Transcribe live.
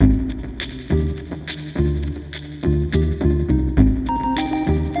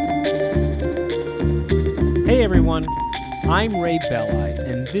everyone. I'm Ray Belli,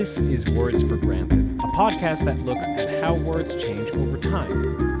 and this is Words for Granted, a podcast that looks at how words change over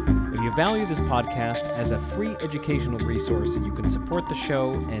time. If you value this podcast as a free educational resource, you can support the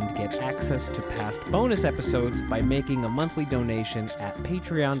show and get access to past bonus episodes by making a monthly donation at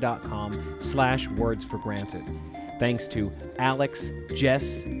patreon.com/wordsforgranted. Thanks to Alex,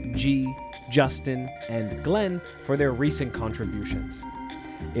 Jess, G, Justin, and Glenn for their recent contributions.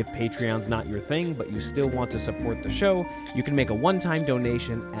 If Patreon's not your thing, but you still want to support the show, you can make a one-time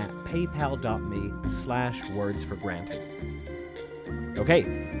donation at paypal.me/wordsforgranted.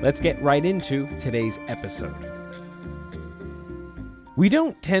 Okay, let's get right into today's episode. We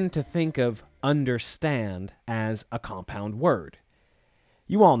don't tend to think of understand as a compound word.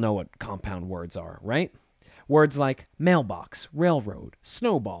 You all know what compound words are, right? Words like mailbox, railroad,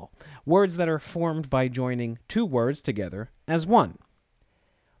 snowball, words that are formed by joining two words together as one.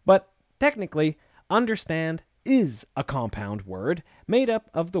 But technically, understand is a compound word made up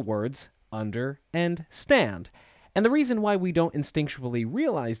of the words under and stand. And the reason why we don't instinctually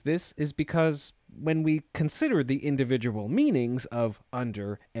realize this is because when we consider the individual meanings of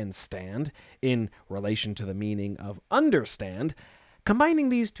under and stand in relation to the meaning of understand, combining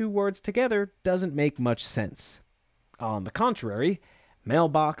these two words together doesn't make much sense. On the contrary,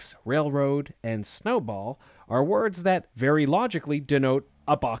 mailbox, railroad, and snowball are words that very logically denote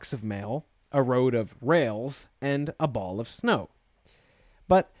a box of mail, a road of rails, and a ball of snow.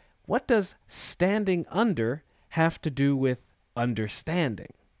 But what does standing under have to do with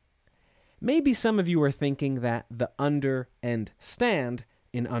understanding? Maybe some of you are thinking that the under and stand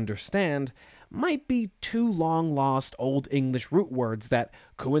in understand might be two long-lost Old English root words that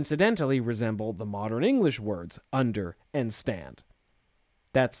coincidentally resemble the modern English words under and stand.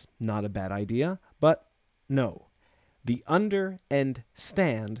 That's not a bad idea, but no. The under and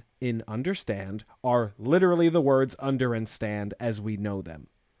stand in understand are literally the words under and stand as we know them.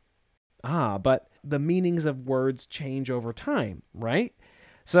 But the meanings of words change over time, right?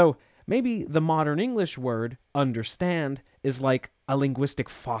 So maybe the modern English word understand is like a linguistic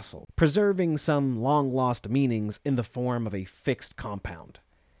fossil, preserving some long-lost meanings in the form of a fixed compound.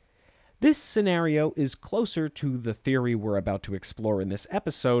 This scenario is closer to the theory we're about to explore in this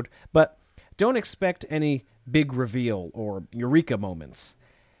episode, but don't expect any big reveal or eureka moments.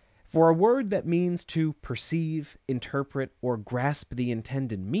 For a word that means to perceive, interpret, or grasp the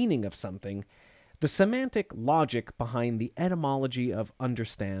intended meaning of something, the semantic logic behind the etymology of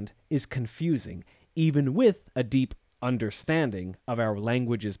understand is confusing, even with a deep understanding of our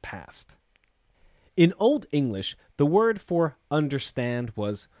language's past. In Old English, the word for understand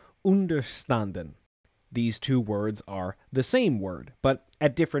was understanden. These two words are the same word, but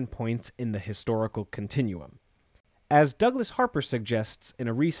at different points in the historical continuum. As Douglas Harper suggests in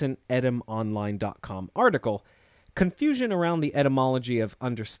a recent etymonline.com article, confusion around the etymology of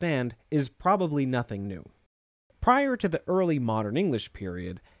understand is probably nothing new. Prior to the early modern English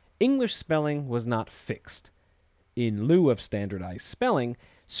period, English spelling was not fixed. In lieu of standardized spelling,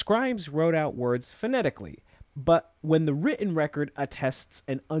 scribes wrote out words phonetically, but when the written record attests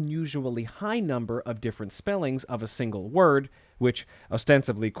an unusually high number of different spellings of a single word, which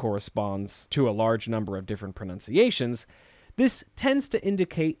ostensibly corresponds to a large number of different pronunciations, this tends to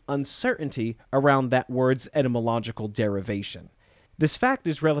indicate uncertainty around that word's etymological derivation. This fact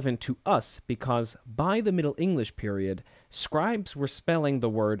is relevant to us because by the Middle English period, scribes were spelling the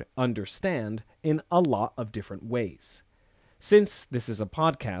word understand in a lot of different ways. Since this is a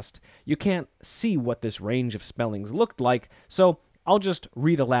podcast, you can't see what this range of spellings looked like, so I'll just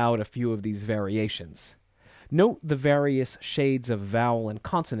read aloud a few of these variations. Note the various shades of vowel and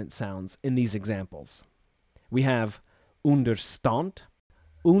consonant sounds in these examples. We have understand,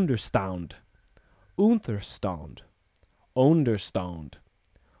 understand, understand, understand,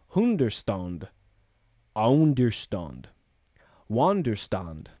 understand, understand,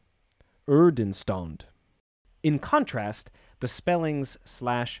 wanderstand, erdenstand. In contrast, the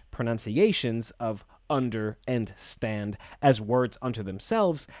spellings/pronunciations of under and stand as words unto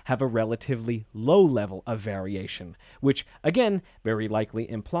themselves have a relatively low level of variation, which again very likely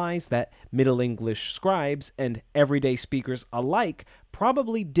implies that Middle English scribes and everyday speakers alike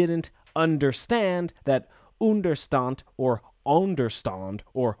probably didn't understand that understand or understand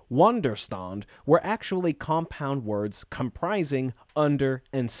or wanderstand were actually compound words comprising under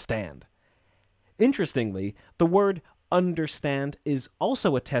and stand. Interestingly, the word understand is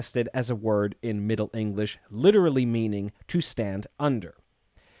also attested as a word in Middle English literally meaning to stand under.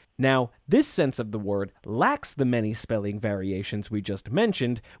 Now, this sense of the word lacks the many spelling variations we just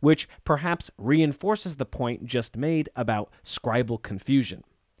mentioned, which perhaps reinforces the point just made about scribal confusion.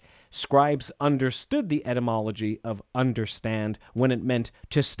 scribes understood the etymology of understand when it meant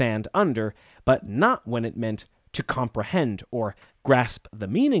to stand under, but not when it meant to comprehend or grasp the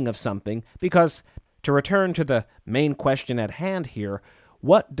meaning of something, because, to return to the main question at hand here,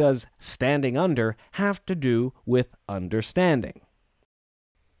 what does standing under have to do with understanding?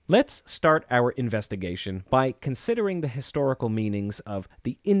 Let's start our investigation by considering the historical meanings of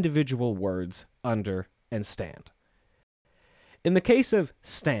the individual words under and stand. In the case of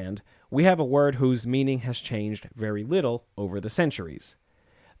stand, we have a word whose meaning has changed very little over the centuries.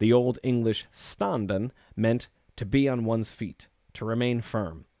 The Old English standen meant to be on one's feet, to remain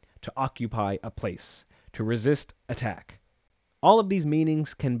firm, to occupy a place, to resist attack. All of these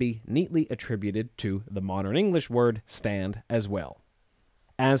meanings can be neatly attributed to the modern English word stand as well.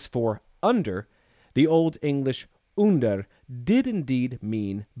 As for under, the Old English under did indeed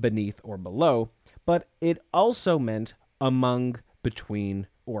mean beneath or below, but it also meant among, between,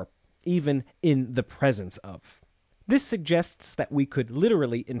 or even in the presence of. This suggests that we could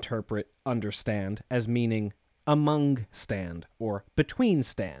literally interpret understand as meaning among stand or between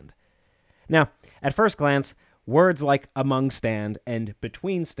stand. Now, at first glance, words like among stand and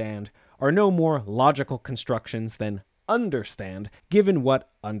between stand are no more logical constructions than understand, given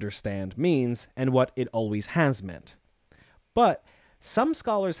what understand means and what it always has meant. But some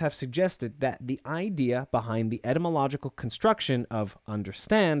scholars have suggested that the idea behind the etymological construction of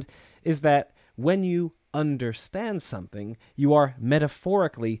understand is that when you understand something, you are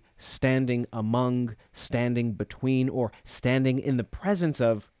metaphorically standing among, standing between, or standing in the presence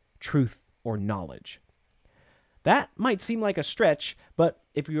of truth or knowledge. That might seem like a stretch, but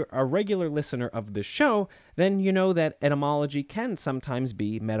if you're a regular listener of this show, then you know that etymology can sometimes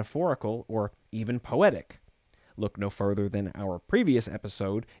be metaphorical or even poetic. Look no further than our previous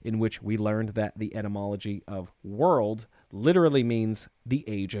episode, in which we learned that the etymology of world literally means the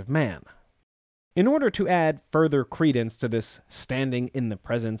age of man. In order to add further credence to this standing in the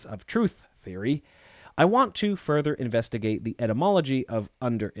presence of truth theory, I want to further investigate the etymology of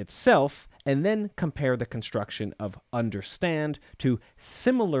under itself, and then compare the construction of understand to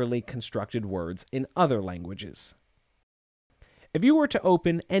similarly constructed words in other languages. If you were to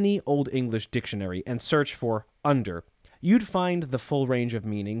open any Old English dictionary and search for under, you'd find the full range of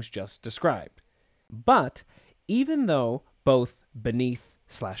meanings just described. But even though both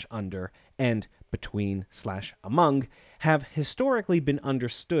beneath/under and between/among have historically been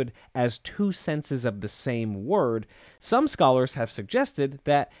understood as two senses of the same word, some scholars have suggested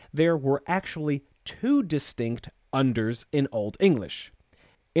that there were actually two distinct unders in Old English.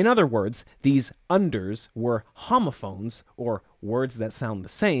 In other words, these unders were homophones, or words that sound the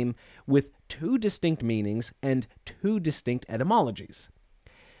same, with two distinct meanings and two distinct etymologies.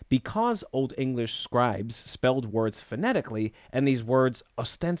 Because Old English scribes spelled words phonetically, and these words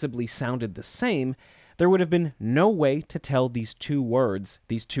ostensibly sounded the same, there would have been no way to tell these two words,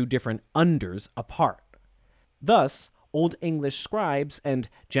 these two different unders, apart. Thus, Old English scribes and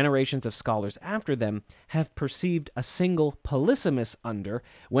generations of scholars after them have perceived a single polysemous under,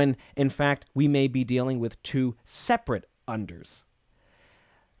 when in fact we may be dealing with two separate unders.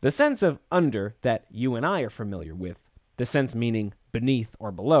 The sense of under that you and I are familiar with, the sense meaning beneath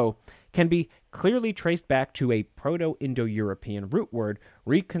or below, can be clearly traced back to a Proto-Indo-European root word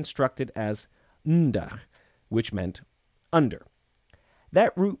reconstructed as ndar, which meant under.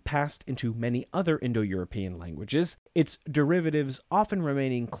 That root passed into many other Indo-European languages, its derivatives often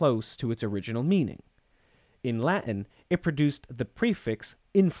remaining close to its original meaning. In Latin, it produced the prefix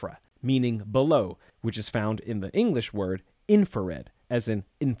infra, meaning below, which is found in the English word infrared, as in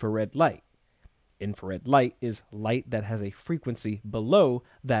infrared light. Infrared light is light that has a frequency below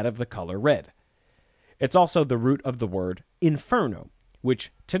that of the color red. It's also the root of the word inferno,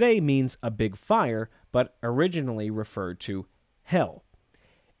 which today means a big fire, but originally referred to hell.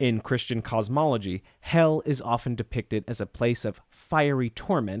 In Christian cosmology, hell is often depicted as a place of fiery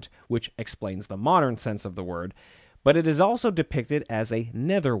torment, which explains the modern sense of the word, but it is also depicted as a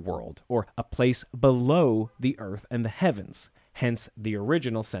netherworld, or a place below the earth and the heavens, hence the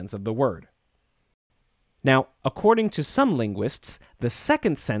original sense of the word. Now, according to some linguists, the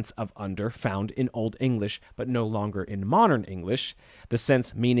second sense of under found in Old English, but no longer in modern English, the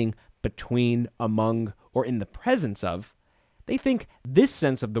sense meaning between, among, or in the presence of, they think this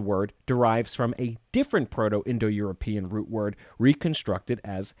sense of the word derives from a different Proto-Indo-European root word reconstructed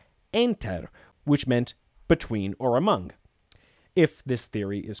as enter, which meant between or among. If this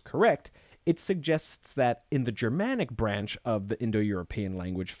theory is correct, it suggests that in the Germanic branch of the Indo-European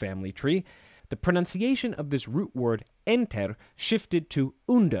language family tree, the pronunciation of this root word enter shifted to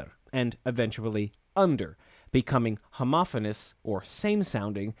under and eventually under, becoming homophonous or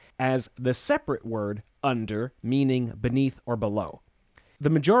same-sounding as the separate word under, meaning beneath or below. The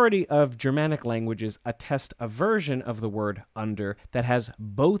majority of Germanic languages attest a version of the word under that has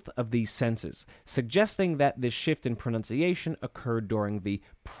both of these senses, suggesting that this shift in pronunciation occurred during the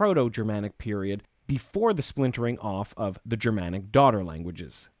Proto-Germanic period before the splintering off of the Germanic daughter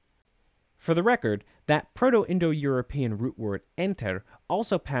languages. For the record, that Proto-Indo-European root word enter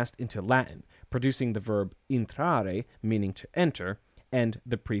also passed into Latin, producing the verb intrare, meaning to enter, and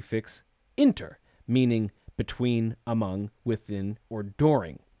the prefix inter, meaning between, among, within, or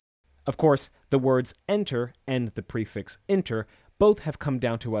during. Of course, the words enter and the prefix inter both have come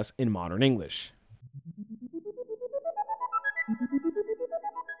down to us in modern English.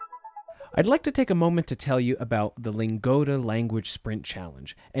 I'd like to take a moment to tell you about the Lingoda Language Sprint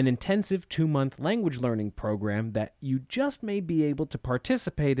Challenge, an intensive 2-month language learning program that you just may be able to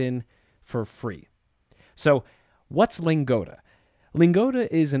participate in for free. So, what's Lingoda?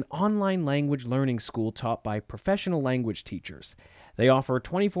 Lingoda is an online language learning school taught by professional language teachers. They offer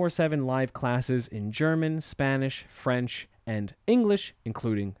 24/7 live classes in German, Spanish, French, and English,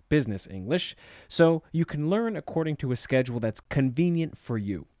 including business English, so you can learn according to a schedule that's convenient for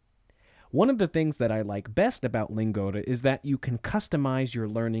you. One of the things that I like best about Lingoda is that you can customize your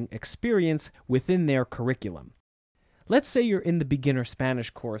learning experience within their curriculum. Let's say you're in the beginner Spanish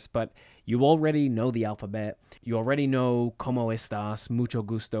course, but you already know the alphabet, you already know como estás, mucho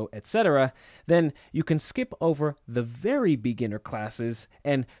gusto, etc., then you can skip over the very beginner classes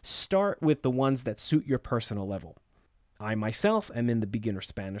and start with the ones that suit your personal level. I myself am in the beginner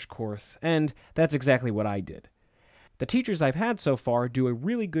Spanish course, and that's exactly what I did. The teachers I've had so far do a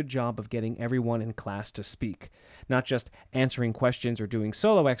really good job of getting everyone in class to speak, not just answering questions or doing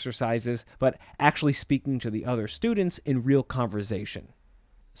solo exercises, but actually speaking to the other students in real conversation.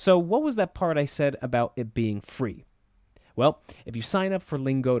 So what was that part I said about it being free? Well, if you sign up for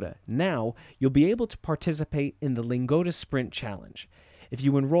Lingoda now, you'll be able to participate in the Lingoda Sprint Challenge. If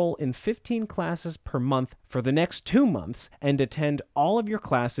you enroll in 15 classes per month for the next 2 months and attend all of your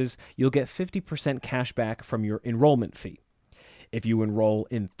classes, you'll get 50% cash back from your enrollment fee. If you enroll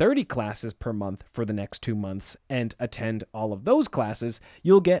in 30 classes per month for the next 2 months and attend all of those classes,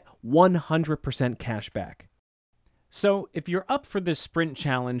 you'll get 100% cash back. So, if you're up for this sprint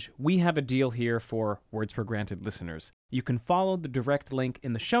challenge, we have a deal here for Words for Granted listeners. You can follow the direct link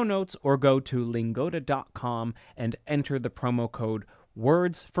in the show notes or go to lingoda.com and enter the promo code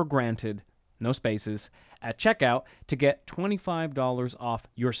Words for Granted, no spaces, at checkout to get $25 off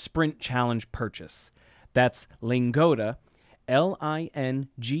your Sprint Challenge purchase. That's Lingoda,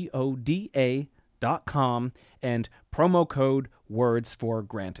 LINGODA.com, and promo code Words for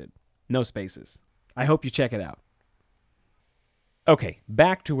Granted, no spaces. I hope you check it out. Okay,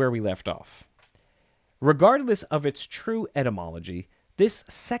 back to where we left off. Regardless of its true etymology, this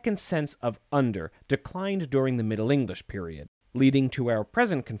second sense of under declined during the Middle English period, leading to our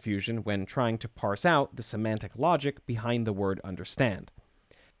present confusion when trying to parse out the semantic logic behind the word understand.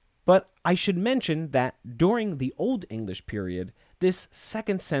 But I should mention that during the Old English period, this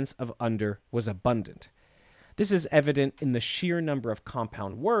second sense of under was abundant. This is evident in the sheer number of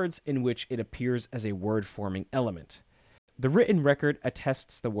compound words in which it appears as a word-forming element. The written record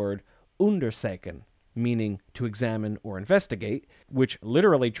attests the word undersöken, meaning to examine or investigate, which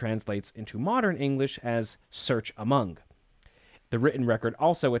literally translates into modern English as search among. The written record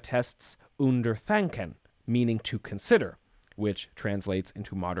also attests undertänken, meaning to consider, which translates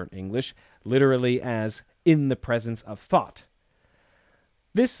into modern English literally as in the presence of thought.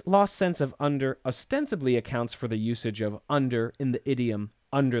 This lost sense of under ostensibly accounts for the usage of under in the idiom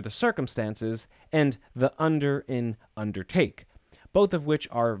under the circumstances and the under in undertake, both of which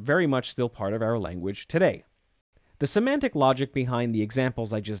are very much still part of our language today. The semantic logic behind the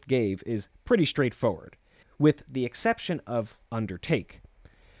examples I just gave is pretty straightforward, with the exception of undertake.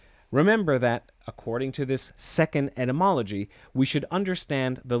 Remember that, according to this second etymology, we should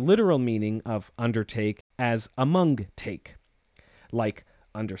understand the literal meaning of undertake as among take. Like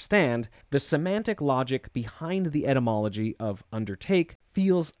understand, the semantic logic behind the etymology of undertake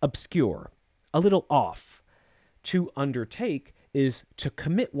feels obscure, a little off. To undertake is to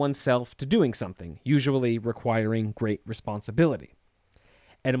commit oneself to doing something, usually requiring great responsibility.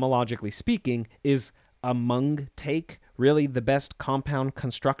 Etymologically speaking, is among take really the best compound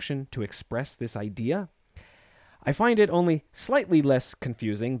construction to express this idea? I find it only slightly less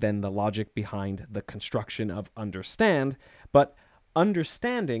confusing than the logic behind the construction of understand, but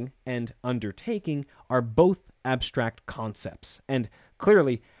understanding and undertaking are both abstract concepts, and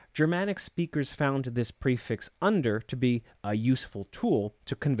clearly Germanic speakers found this prefix under to be a useful tool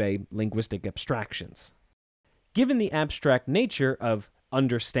to convey linguistic abstractions. Given the abstract nature of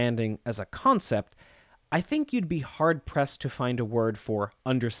understanding as a concept, I think you'd be hard-pressed to find a word for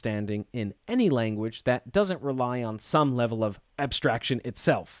understanding in any language that doesn't rely on some level of abstraction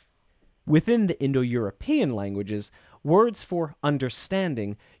itself. Within the Indo-European languages, words for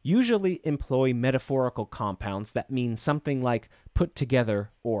understanding usually employ metaphorical compounds that mean something like put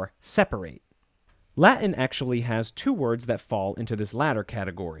together or separate. Latin actually has two words that fall into this latter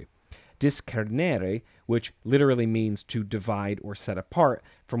category. Discernere, which literally means to divide or set apart,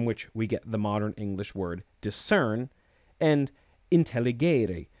 from which we get the modern English word discern, and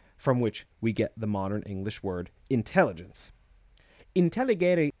intelligere, from which we get the modern English word intelligence.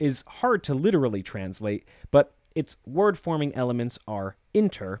 Intelligere is hard to literally translate, but its word-forming elements are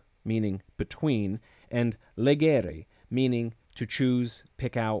inter, meaning between, and legere, meaning to choose,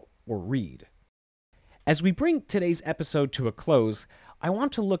 pick out, or read. As we bring today's episode to a close, I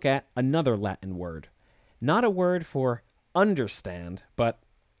want to look at another Latin word. Not a word for understand, but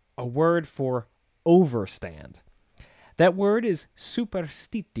a word for overstand. That word is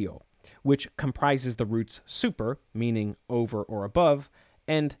superstitio, which comprises the roots super, meaning over or above,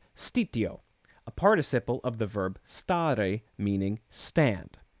 and stitio, a participle of the verb stare, meaning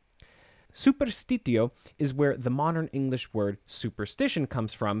stand. Superstitio is where the modern English word superstition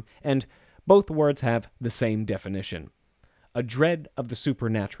comes from, and both words have the same definition. A dread of the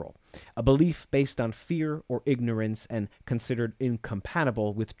supernatural, a belief based on fear or ignorance and considered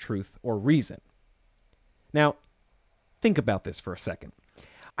incompatible with truth or reason. Now, think about this for a second.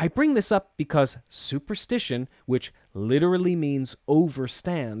 I bring this up because superstition, which literally means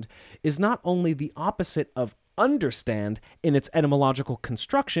overstand, is not only the opposite of understand in its etymological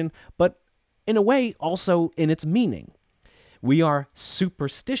construction, but in a way also in its meaning. We are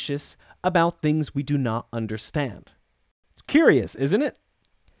superstitious about things we do not understand. It's curious, isn't it?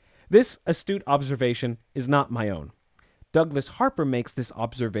 This astute observation is not my own. Douglas Harper makes this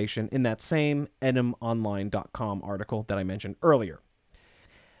observation in that same etymonline.com article that I mentioned earlier.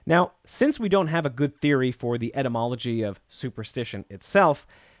 Now, since we don't have a good theory for the etymology of superstition itself,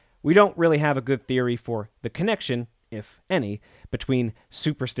 we don't really have a good theory for the connection, if any, between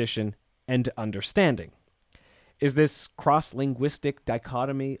superstition and understanding. Is this cross-linguistic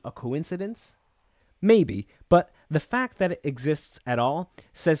dichotomy a coincidence? Maybe, but the fact that it exists at all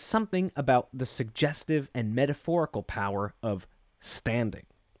says something about the suggestive and metaphorical power of standing.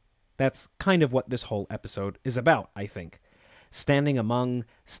 That's kind of what this whole episode is about, I think. Standing among,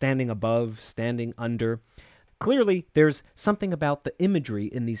 standing above, standing under. Clearly, there's something about the imagery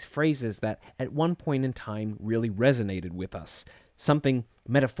in these phrases that at one point in time really resonated with us. Something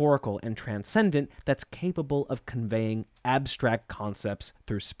metaphorical and transcendent that's capable of conveying abstract concepts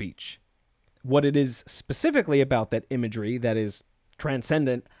through speech. What it is specifically about that imagery that is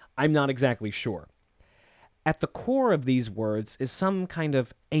transcendent, I'm not exactly sure. At the core of these words is some kind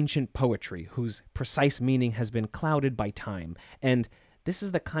of ancient poetry whose precise meaning has been clouded by time, and this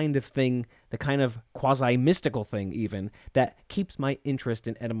is the kind of thing, the kind of quasi-mystical thing even, that keeps my interest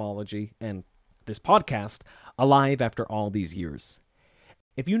in etymology and this podcast alive after all these years.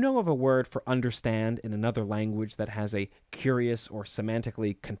 If you know of a word for understand in another language that has a curious or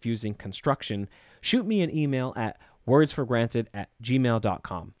semantically confusing construction, shoot me an email at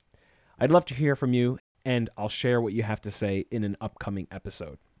wordsforgranted@gmail.com. I'd love to hear from you, and I'll share what you have to say in an upcoming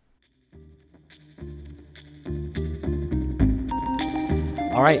episode.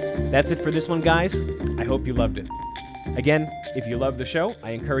 All right, that's it for this one, guys. I hope you loved it. Again, if you love the show,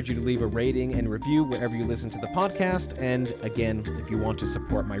 I encourage you to leave a rating and review wherever you listen to the podcast. And again, if you want to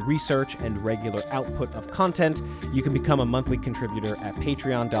support my research and regular output of content, you can become a monthly contributor at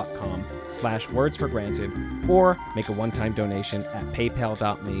patreon.com/wordsforgranted or make a one-time donation at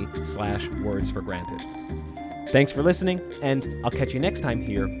paypal.me/wordsforgranted. Thanks for listening, and I'll catch you next time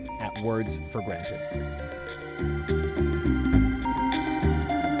here at Words for Granted.